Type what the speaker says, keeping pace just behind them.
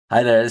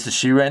Hi there, this is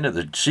Shoe Rainer at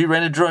the Shoe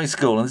Rainer Drawing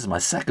School, and this is my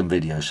second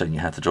video showing you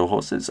how to draw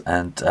horses,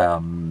 and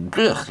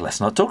let's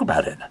not talk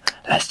about it.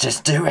 Let's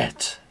just do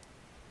it.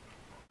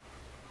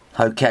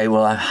 Okay,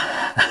 well,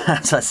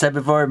 as I said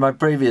before in my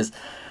previous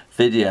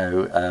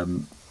video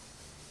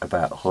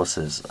about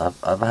horses,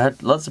 I've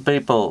had lots of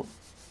people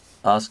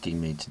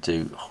asking me to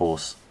do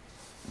horse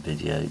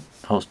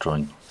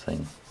drawing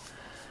thing,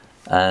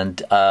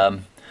 and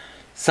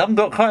some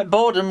got quite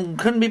bored and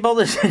couldn't be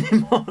bothered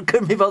anymore,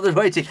 couldn't be bothered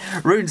waiting.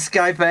 Rune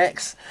Skype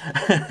X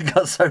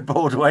got so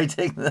bored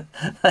waiting that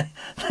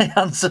they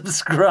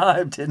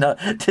unsubscribed in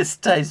a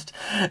distaste.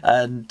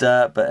 And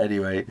but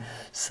anyway,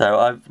 so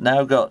I've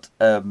now got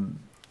a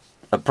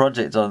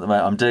project on at the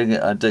moment.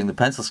 I'm doing the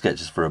pencil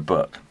sketches for a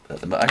book.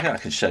 I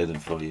can show them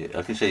for you.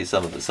 I can show you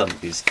some of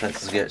these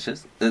pencil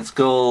sketches. It's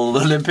called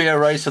Olympia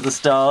Race for the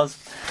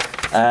Stars,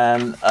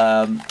 and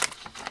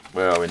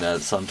where are we now?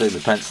 So I'm doing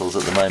the pencils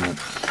at the moment.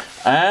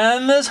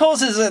 And there's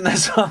horses in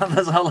this one.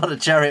 There's a whole lot of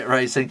chariot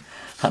racing.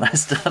 And I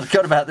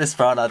got about this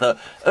far and I thought,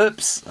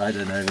 oops, I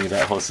don't know anything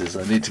about horses.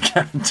 I need to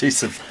go and do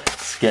some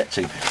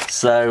sketching.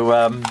 So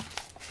I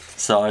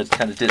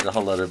kind of did a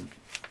whole lot of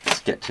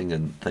sketching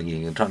and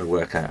thinking and trying to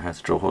work out how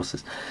to draw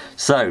horses.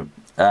 So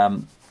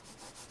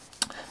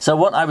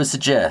what I would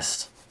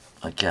suggest,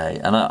 okay,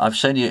 and I've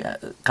shown you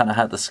kind of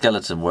how the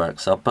skeleton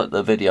works. I'll put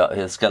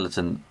the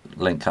skeleton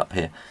link up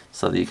here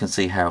so that you can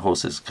see how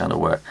horses kind of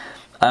work.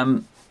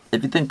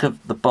 If you think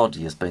of the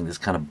body as being this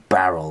kind of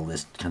barrel,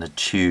 this kind of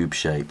tube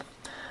shape,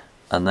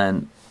 and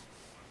then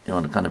you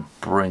want to kind of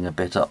bring a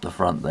bit up the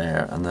front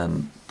there, and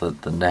then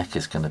the neck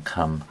is going to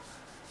come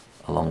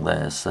along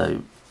there,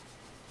 so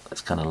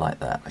it's kind of like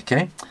that,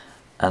 okay?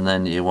 And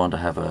then you want to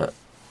have a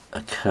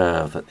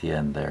curve at the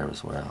end there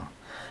as well.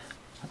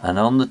 And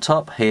on the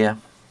top here,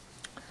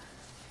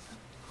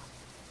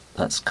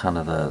 that's kind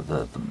of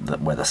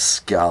where the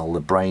skull, the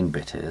brain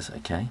bit is,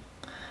 okay?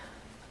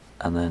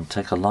 And then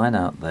take a line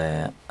out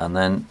there, and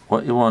then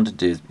what you want to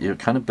do is you're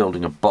kind of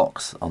building a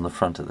box on the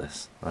front of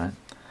this, right?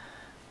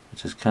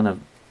 Which is kind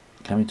of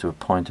coming to a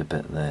point a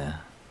bit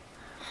there,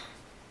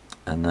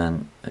 and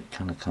then it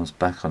kind of comes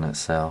back on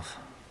itself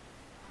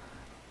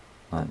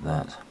like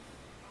that,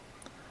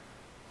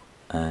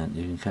 and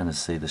you can kind of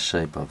see the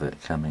shape of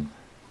it coming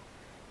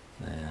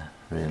there,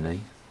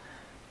 really.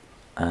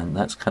 And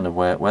that's kind of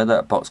where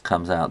that box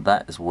comes out.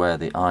 That is where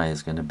the eye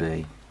is going to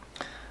be,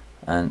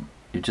 and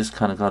you just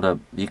kind of got to,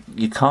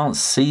 you can't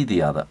see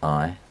the other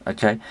eye,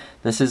 okay?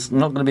 This is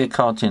not going to be a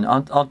cartoon.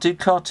 I'll do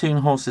cartoon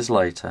horses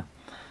later.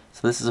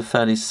 So this is a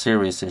fairly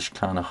serious-ish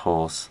kind of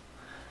horse.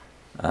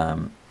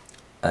 And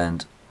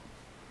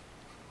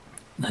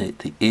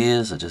the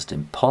ears are just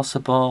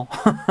impossible.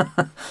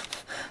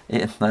 Now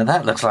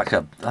that looks like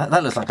a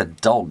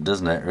dog,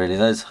 doesn't it, really?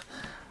 Those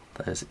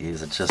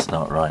ears are just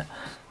not right.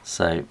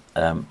 So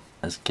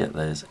let's get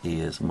those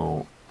ears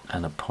more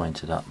kind of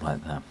pointed up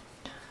like that.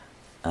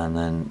 And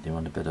then you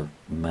want a bit of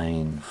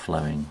mane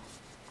flowing,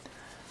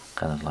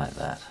 kind of like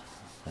that.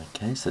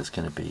 Okay, so it's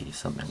going to be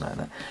something like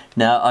that.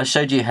 Now I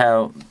showed you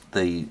how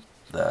the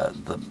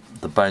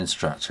bone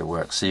structure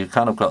works. So you've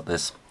kind of got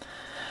this,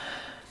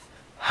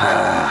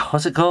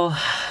 what's it called?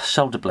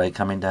 Shoulder blade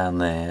coming down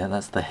there.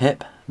 That's the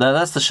hip. No,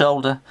 that's the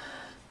shoulder.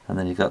 And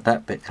then you've got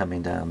that bit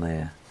coming down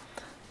there.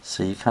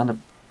 So you kind of,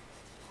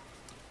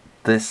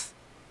 this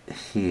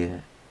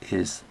here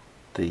is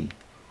the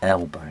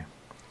elbow.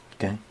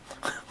 Okay.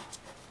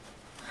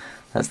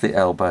 That's the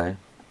elbow.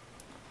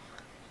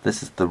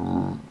 This is the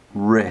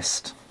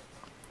wrist,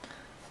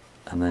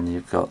 and then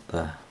you've got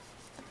the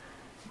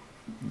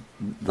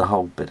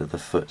whole bit of the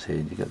foot here.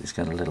 You've got these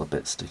kind of little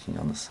bits sticking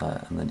on the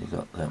side, and then you've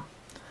got the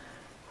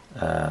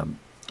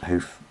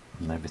hoof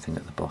and everything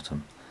at the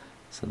bottom.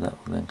 So that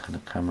will then kind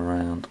of come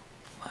around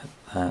like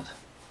that,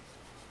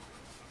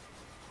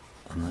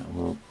 and that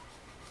will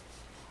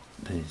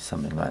be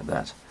something like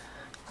that.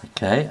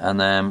 Okay, and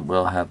then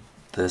we'll have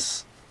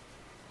this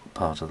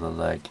part of the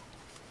leg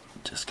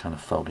just kind of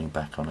folding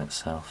back on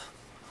itself,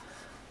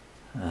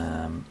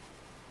 like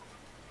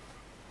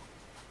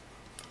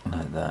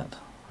that,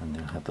 and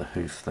you'll have the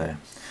hoof there.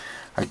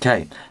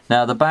 Okay,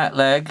 now the back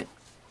leg,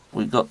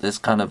 we've got this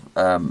kind of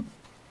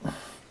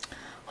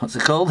what's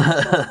it called?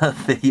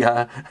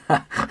 The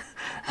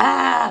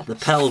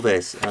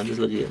pelvis. I'm just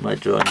looking at my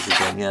drawings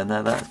again. Yeah,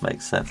 no, that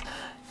makes sense.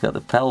 You've got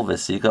the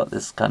pelvis, so you've got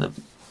this kind of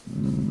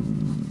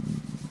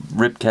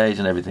rib cage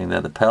and everything there.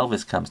 The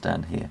pelvis comes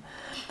down here.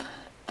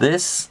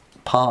 This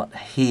part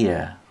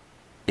here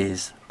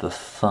is the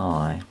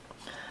thigh,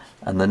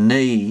 and the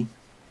knee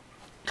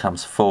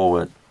comes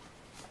forward.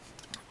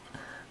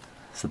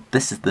 So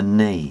this is the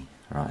knee,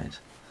 right?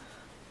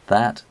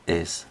 That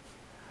is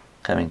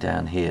coming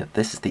down here.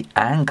 This is the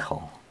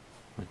ankle.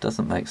 It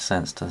doesn't make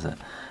sense, does it?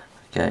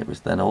 Okay,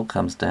 which then all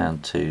comes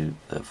down to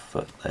the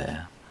foot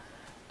there.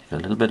 You've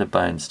got a little bit of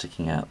bone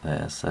sticking out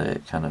there, so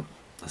it kind of,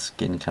 the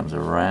skin comes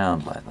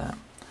around like that,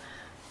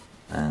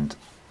 and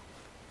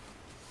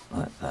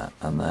like that,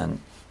 and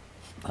then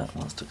that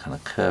wants to kind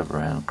of curve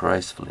around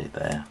gracefully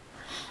there,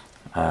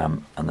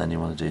 and then you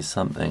want to do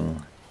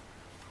something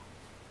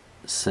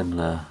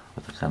similar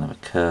with a kind of a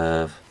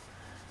curve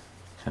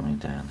coming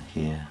down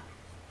here,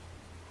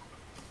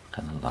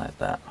 kind of like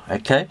that.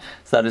 Okay,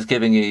 so that is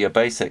giving you your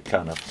basic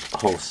kind of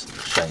horse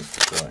shape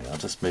drawing. I'll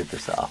just move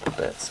this up a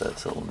bit so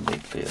it's all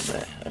neatly in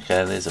there.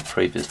 Okay, these are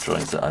previous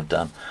drawings that I've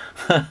done.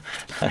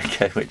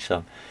 Okay, which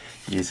I'm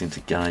using to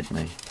guide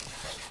me.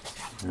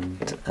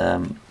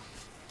 And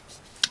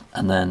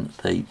then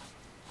the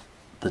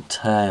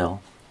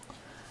tail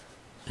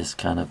is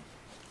kind of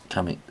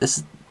coming. This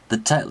is the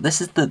tail.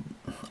 This is the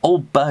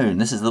old bone.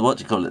 This is the, what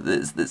do you call it?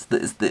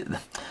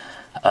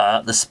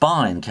 The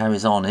spine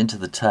carries on into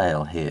the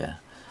tail here,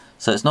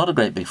 so it's not a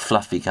great big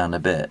fluffy kind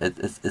of bit.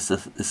 It's a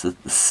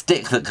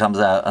stick that comes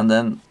out, and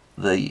then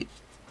the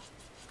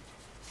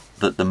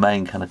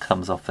mane kind of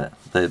comes off it.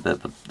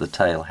 The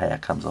tail hair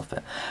comes off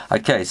it.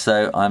 Okay,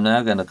 so I'm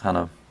now going to kind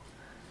of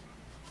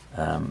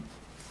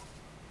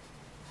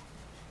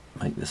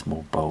make this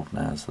more bold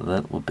now. So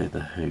that will be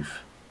the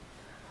hoof.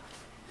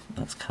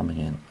 That's coming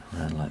in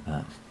around like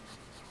that.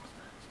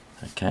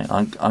 Okay,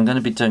 I'm going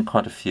to be doing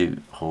quite a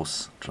few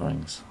horse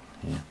drawings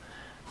here,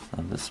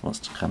 and this wants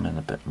to come in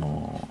a bit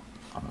more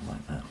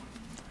like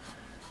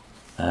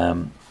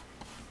that.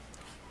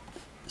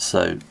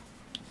 So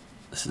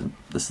this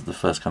is the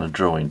first kind of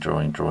drawing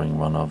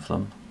one of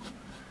them,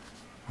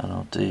 and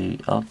I'll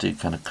do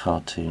kind of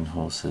cartoon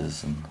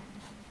horses and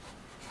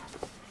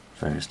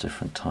various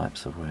different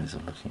types of ways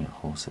of looking at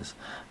horses.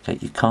 Okay,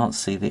 you can't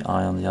see the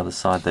eye on the other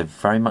side. They've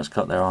very much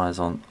got their eyes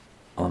on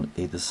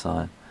either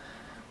side.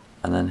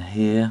 And then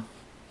here,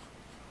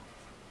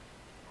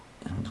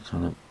 and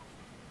kind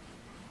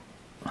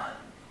of,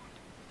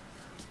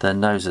 their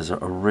noses are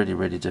really,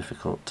 really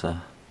difficult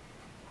to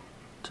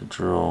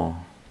draw.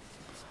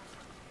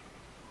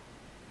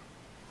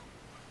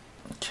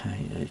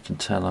 Okay, yeah, you can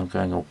tell I'm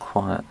going all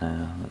quiet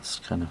now. That's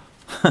kind of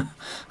what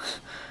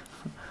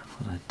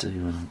I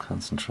do when I'm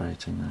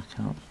concentrating. I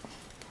can't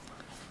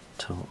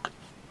talk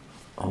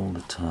all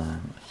the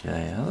time.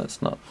 Okay, oh,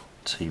 that's not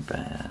too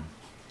bad.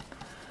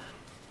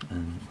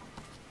 And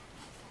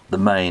the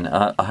mane,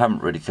 I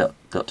haven't really got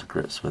to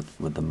grips with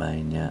the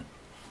mane yet.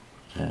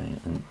 Okay,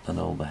 and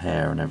all the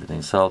hair and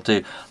everything. So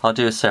I'll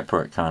do a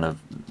separate kind of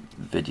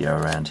video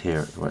around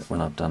here when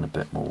I've done a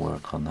bit more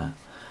work on that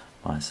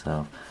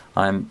myself.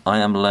 I am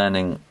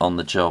learning on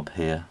the job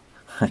here.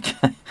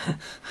 Okay,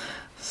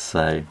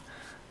 so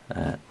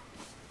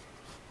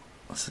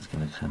this is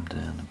going to come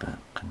down about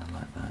kind of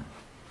like that.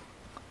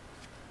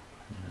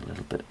 A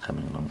little bit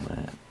coming along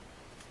there,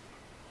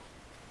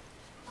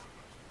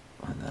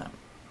 like that.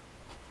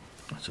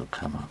 Which will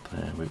come up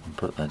there. We can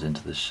put that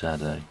into the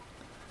shadow. You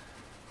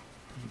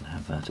can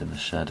have that in the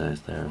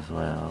shadows there as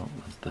well.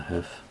 There's the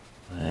hoof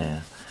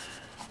there.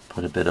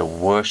 Put a bit of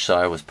whoosh.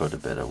 I always put a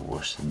bit of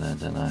whoosh in there,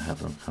 then I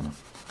have them kind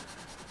of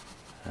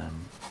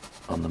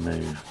on the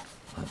move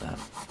like that.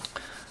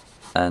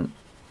 And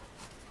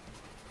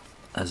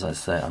as I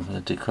say, I'm going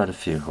to do quite a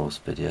few horse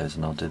videos,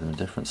 and I'll do them in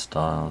different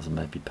styles and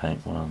maybe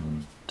paint one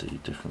and do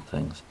different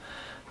things.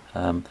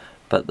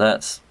 But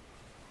let's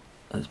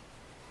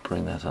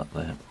bring that up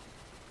there.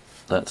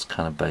 That's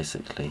kind of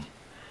basically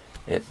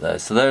it there.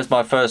 So there's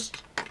my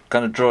first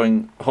kind of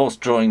horse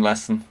drawing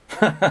lesson.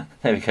 There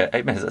we go,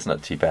 8 minutes, that's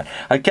not too bad.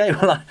 Okay,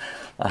 well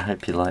I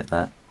hope you like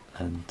that,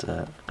 and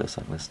of course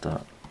I'm going to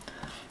start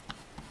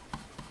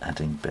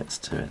adding bits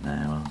to it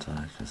now, aren't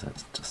I, because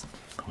that's just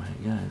the way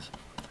it goes.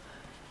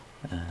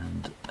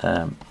 And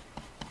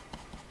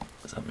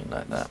something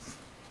like that.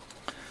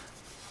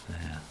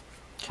 There,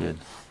 good.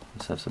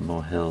 Let's have some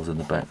more hills in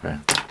the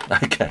background.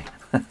 Okay.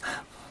 I'll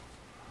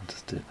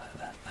just do it like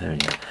that. There we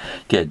go.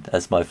 Good.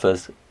 That's my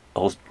first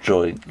horse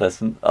drawing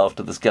lesson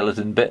after the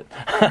skeleton bit.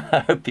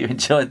 I hope you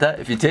enjoyed that.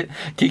 If you did,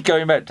 keep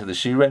going back to the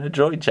Shoe Renner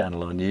Drawing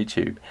channel on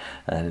YouTube.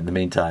 And in the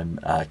meantime,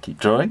 keep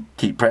drawing,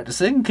 keep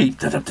practicing, keep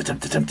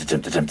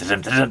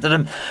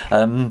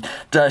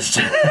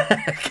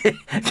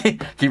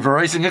keep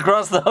racing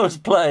across those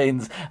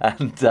plains.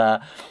 And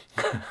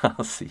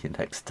I'll see you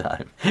next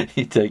time.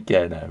 You take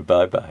care now.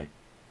 Bye bye.